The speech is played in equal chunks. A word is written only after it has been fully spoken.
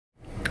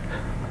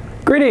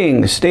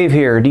Greetings, Dave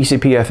here,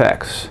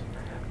 DCPFX.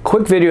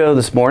 Quick video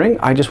this morning.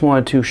 I just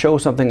wanted to show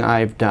something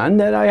I've done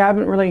that I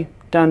haven't really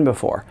done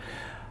before.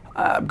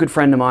 A good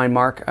friend of mine,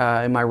 Mark,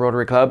 in my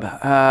Rotary Club,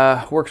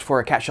 works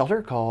for a cat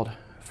shelter called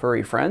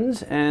Furry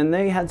Friends, and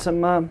they had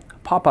some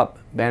pop-up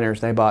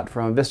banners they bought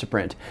from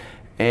Vistaprint.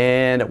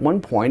 And at one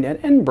point, an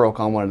end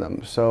broke on one of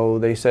them. So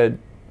they said,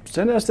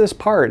 send us this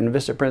part, and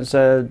Vistaprint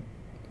said,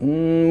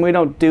 we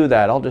don't do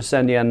that, I'll just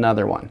send you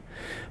another one.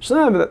 So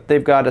now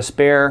they've got a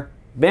spare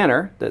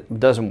banner that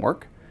doesn't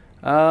work.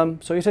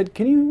 So he said,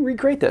 can you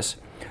recreate this?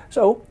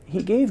 So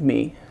he gave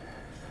me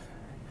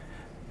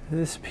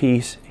this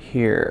piece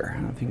here. I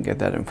don't know if you can get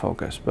that in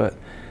focus, but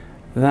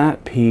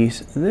that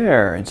piece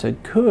there, and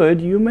said,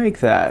 could you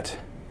make that?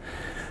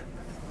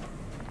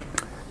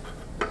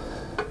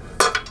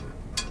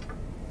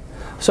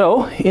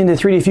 So into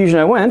 3D Fusion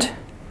I went,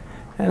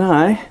 and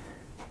I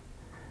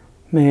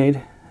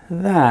made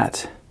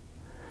that.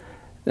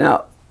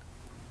 Now,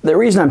 the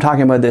reason I'm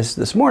talking about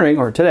this morning,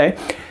 or today,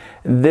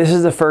 this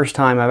is the first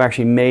time I've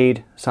actually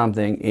made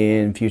something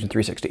in Fusion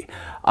 360.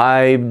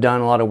 I've done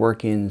a lot of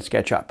work in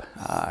SketchUp.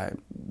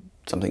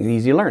 Something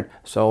easy to learn.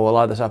 So a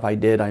lot of the stuff I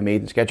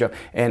made in SketchUp,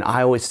 and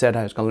I always said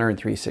I was going to learn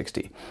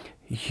 360.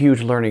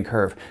 Huge learning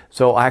curve.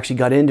 So I actually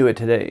got into it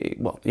today,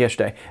 well,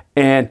 yesterday,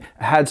 and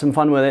had some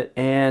fun with it,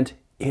 and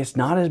it's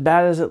not as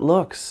bad as it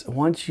looks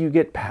once you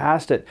get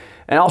past it.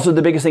 And also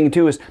the biggest thing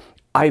too is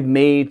I've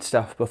made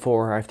stuff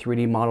before. I've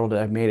 3D modeled it,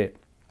 I've made it.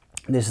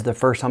 This is the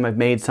first time I've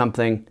made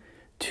something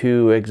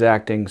to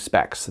exacting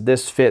specs.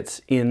 This fits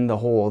in the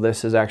hole.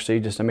 This is actually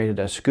just, I made it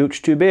a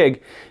scooch too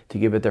big to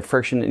give it the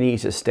friction it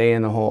needs to stay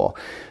in the hole.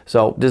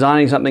 So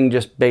designing something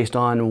just based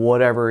on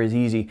whatever is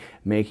easy,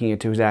 making it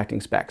to exacting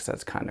specs,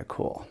 that's kind of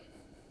cool.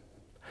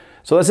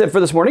 So that's it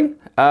for this morning.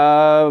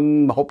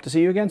 Hope to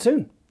see you again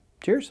soon.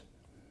 Cheers.